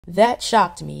That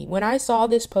shocked me. When I saw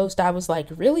this post, I was like,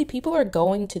 really? People are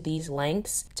going to these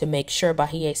lengths to make sure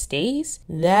Bahia stays?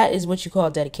 That is what you call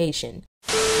dedication.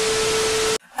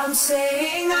 I'm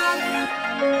saying I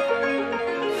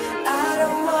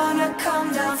don't wanna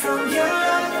come down from your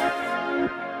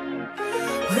love.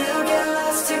 We'll get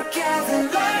lost together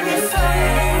like we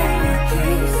fight.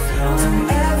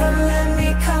 Don't ever let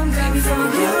me come down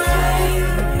from your love.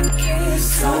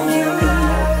 From your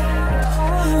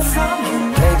love. From your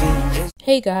love.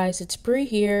 Hey guys, it's Bree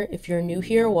here. If you're new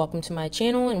here, welcome to my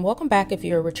channel, and welcome back if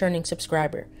you're a returning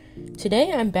subscriber.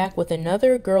 Today I'm back with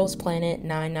another Girls Planet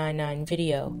 999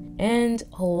 video, and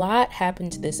a lot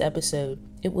happened to this episode.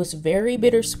 It was very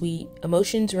bittersweet,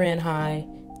 emotions ran high,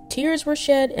 tears were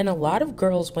shed, and a lot of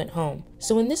girls went home.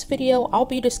 So in this video, I'll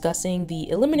be discussing the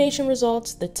elimination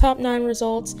results, the top 9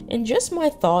 results, and just my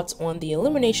thoughts on the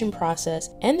elimination process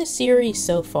and the series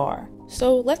so far.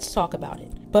 So let's talk about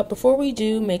it. But before we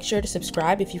do, make sure to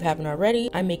subscribe if you haven't already.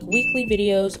 I make weekly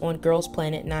videos on Girls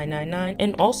Planet 999,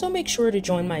 and also make sure to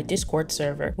join my Discord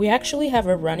server. We actually have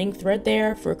a running thread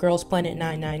there for Girls Planet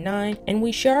 999, and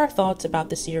we share our thoughts about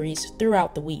the series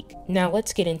throughout the week. Now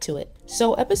let's get into it.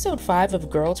 So episode 5 of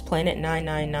Girls Planet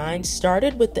 999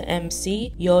 started with the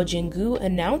MC, Yo Jin-gu,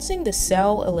 announcing the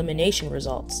cell elimination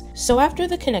results. So after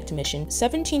the Connect mission,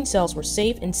 17 cells were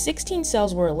safe and 16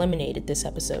 cells were eliminated this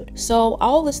episode. So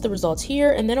I'll list the results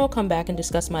here, and then I'll come back and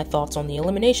discuss my thoughts on the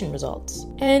elimination results.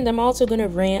 And I'm also going to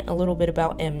rant a little bit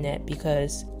about Mnet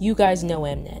because you guys know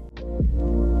Mnet.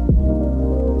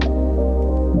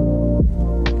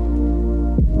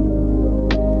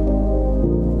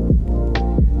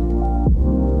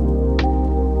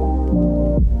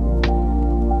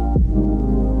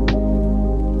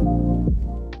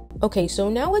 Okay, so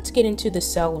now let's get into the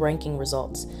cell ranking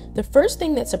results. The first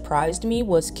thing that surprised me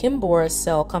was Kim Bora's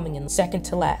cell coming in second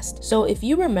to last. So if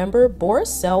you remember,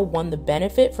 Bora's cell won the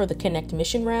benefit for the Connect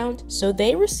mission round, so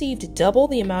they received double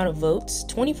the amount of votes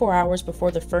 24 hours before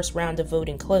the first round of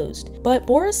voting closed. But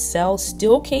Bora's cell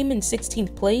still came in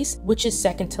 16th place, which is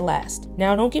second to last.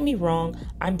 Now don't get me wrong,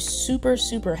 I'm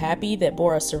super happy that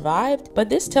Bora survived, but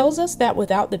this tells us that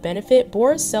without the benefit,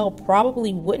 Bora's cell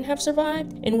probably wouldn't have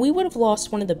survived, and we would have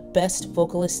lost one of the best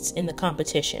vocalists in the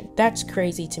competition. That's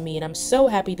crazy to me, and I'm so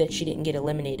happy that she didn't get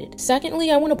eliminated.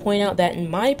 Secondly, I want to point out that in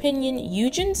my opinion,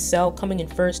 Yujin's cell coming in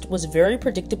first was very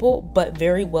predictable, but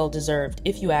very well deserved,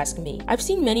 if you ask me. I've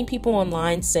seen many people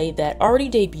online say that already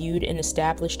debuted and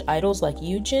established idols like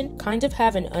Yujin kind of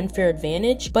have an unfair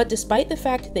advantage, but despite the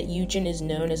fact that Yujin is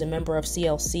known as a member of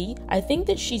CLC, I think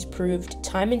that she's proved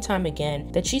time and time again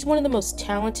that she's one of the most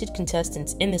talented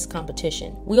contestants in this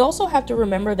competition. We also have to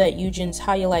remember that Yujin's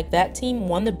How You Like That team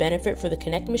won the benefit for the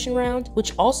Connect mission round,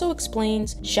 which also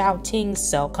explains Xiao Ting's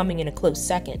cell coming in a close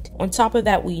second. On top of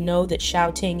that, we know that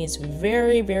Xiao Ting is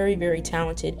very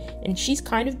talented, and she's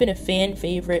kind of been a fan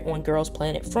favorite on Girls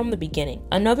Planet from the beginning.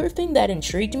 Another thing that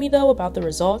intrigued me though about the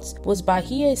results was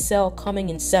Bahia's cell coming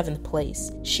in 7th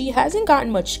place. She hasn't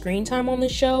gotten much screen time on the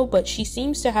show, but she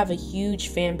seems to have a huge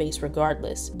fan base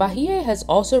regardless. Bahia has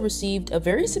also received a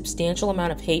very substantial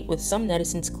amount of hate, with some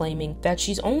netizens claiming that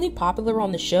she's only popular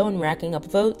on the show and racking up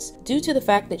votes due to the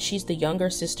fact that she's the younger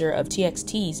sister of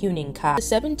TXT's Yuning Ka. The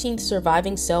 17th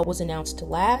surviving cell was announced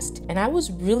last, and I was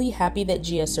really happy that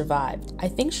Gia survived. I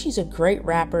think she's a great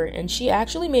rapper, and she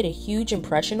actually made a huge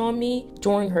impression on me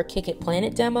during her Kick It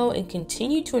Planet demo and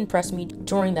continued to impress me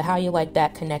during the How You Like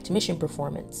That Connect mission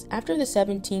performance. After the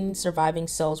 17 surviving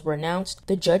cells were announced,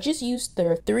 the judges used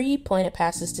their 3 planet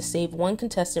passes to save one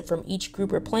contestant from each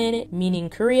group or planet, meaning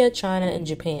Korea, China, and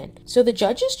Japan. So the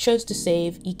judges chose to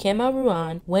save Ikema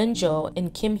Ruan, Wenzhou,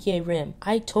 and Kim Hye-rim.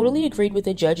 I totally agreed with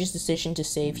the judge's decision to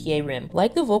save Hye-rim.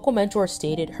 Like the vocal mentor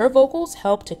stated, her vocals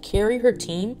helped to carry her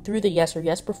team through the Yes or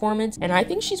Yes performance, and I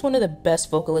think she's one of the best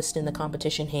vocalists in the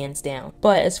competition hands down.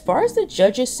 But as far as the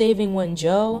judges saving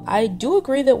Wenzhou, I do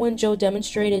agree that Wenzhou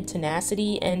demonstrated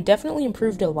tenacity and definitely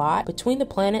improved a lot between the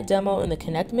Planet demo and the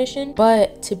Connect mission,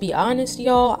 but to be honest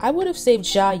y'all, I would have saved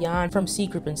Xia Yan from C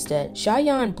Group instead. Xia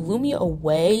Yan blew me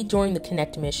away during the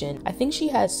Connect mission. I think she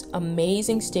has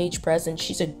amazing stage presence,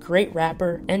 she's a great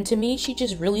rapper, and to me she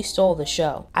just really stole the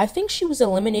show. I think she was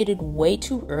eliminated way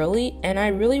too early, and I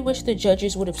really wish the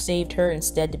judges would have saved her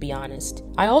instead, to be honest.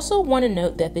 I also want to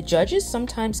note that the judges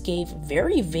sometimes gave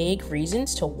very vague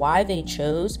reasons to why they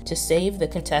chose to save the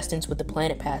contestants with the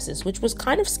planet passes, which was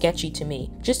kind of sketchy to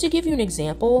me. Just to give you an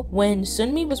example, when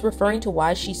Sunmi was referring to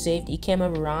why she saved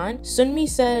Ikema Ruan, Sunmi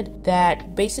said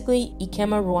that basically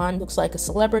Ikema Ruan looks like a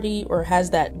celebrity or has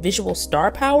that visual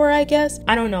star power, I guess.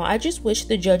 I don't know, I just wish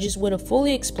the judges would have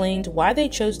fully explained why they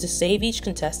chose to save each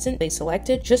contestant they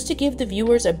selected just to give the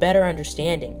viewers a better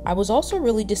understanding. I was also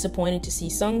really disappointed to see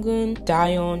Sunggun,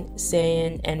 Daeon,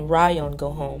 Seon, and Ryeon go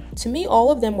home. To me,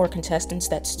 all of them were contestants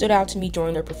that stood out to me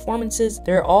during their performances.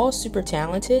 They're all super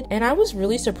talented, and I was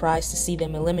really surprised to see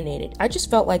them eliminated. I just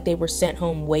felt like they were sent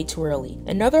home way too early.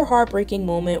 Another heartbreaking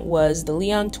moment was the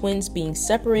Leong twins being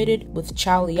separated, with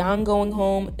Chao Liang going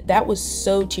home. That was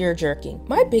so tear-jerking.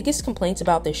 My biggest complaints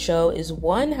about this show is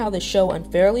one, how the show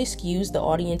unfairly skews the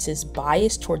audience's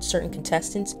bias towards certain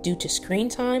contestants due to screen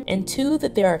time, and two,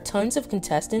 that there are tons of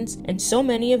contestants and so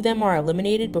many of them are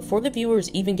eliminated before the viewers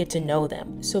even get to know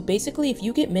them. So basically, if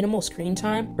you get minimal screen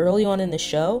time early on in the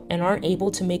show and aren't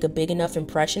able to make a big enough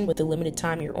impression with the limited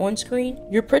time you're on screen,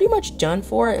 you're pretty much done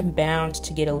for and bound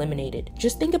to get eliminated.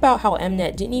 Just think about how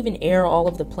Mnet didn't even air all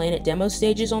of the Planet demo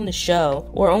stages on the show,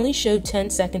 or only showed 10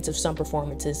 seconds of some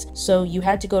performances, so you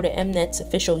had to go to Mnet's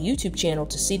official YouTube channel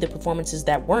to see the performances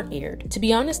that weren't aired. To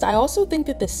be honest, I also think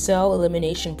that the cell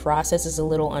elimination process is a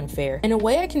little unfair. In a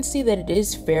way, I can see that it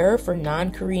is fairer for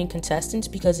non-Korean contestants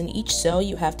because in each cell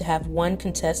you have to have one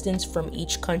contestant from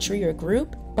each country or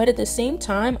group. But at the same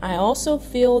time, I also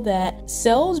feel that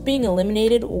cells being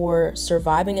eliminated or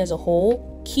surviving as a whole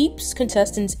keeps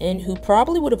contestants in who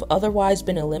probably would have otherwise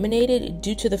been eliminated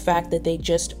due to the fact that they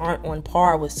just aren't on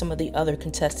par with some of the other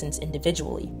contestants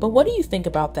individually. But what do you think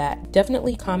about that?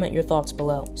 Definitely comment your thoughts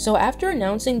below. So after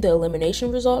announcing the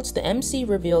elimination results, the MC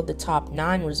revealed the top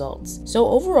 9 results. So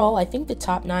overall, I think the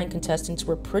top 9 contestants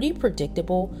were pretty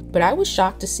predictable, but I was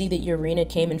shocked to see that Urena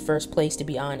came in first place, to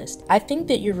be honest. I think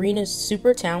that Urena's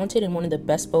super talented and one of the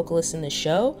best vocalists in the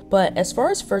show, but as far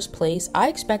as first place, I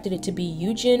expected it to be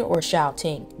Yoojin or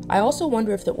Xiaoting. I also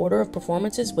wonder if the order of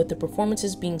performances, with the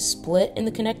performances being split in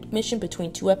the Connect mission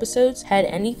between 2 episodes, had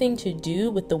anything to do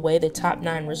with the way the top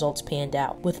 9 results panned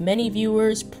out, with many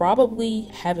viewers probably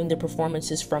having the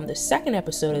performances from the second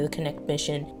episode of the Connect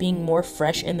mission being more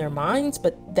fresh in their minds,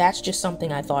 but that's just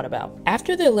something I thought about.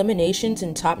 After the eliminations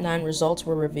and top 9 results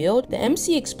were revealed, the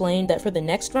MC explained that for the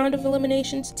next round of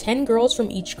eliminations, 10 girls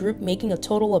from each group, making a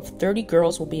total of 30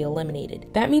 girls, will be eliminated.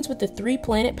 That means with the 3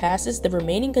 planet passes, the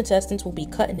remaining contestants will be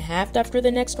cut in half after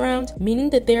the next round, meaning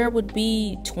that there would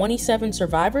be 27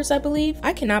 survivors, I believe.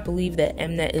 I cannot believe that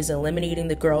Mnet is eliminating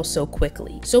the girls so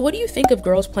quickly. So what do you think of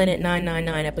Girls Planet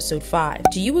 999 episode 5?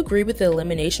 Do you agree with the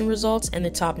elimination results and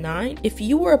the top 9? If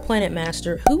you were a planet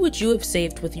master, who would you have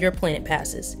saved with your planet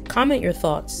passes? Comment your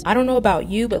thoughts. I don't know about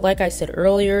you, but like I said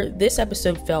earlier, this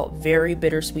episode felt very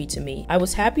bittersweet to me. I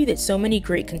was happy that so many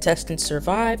great contestants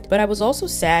survived, but I was also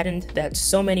saddened that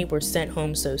so many were sent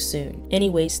home so soon.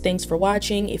 Anyways, thanks for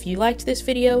watching. If you liked this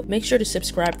video, make sure to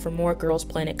subscribe for more Girls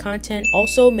Planet content.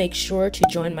 Also, make sure to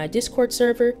join my Discord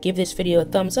server, give this video a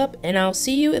thumbs up, and I'll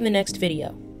see you in the next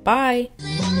video. Bye!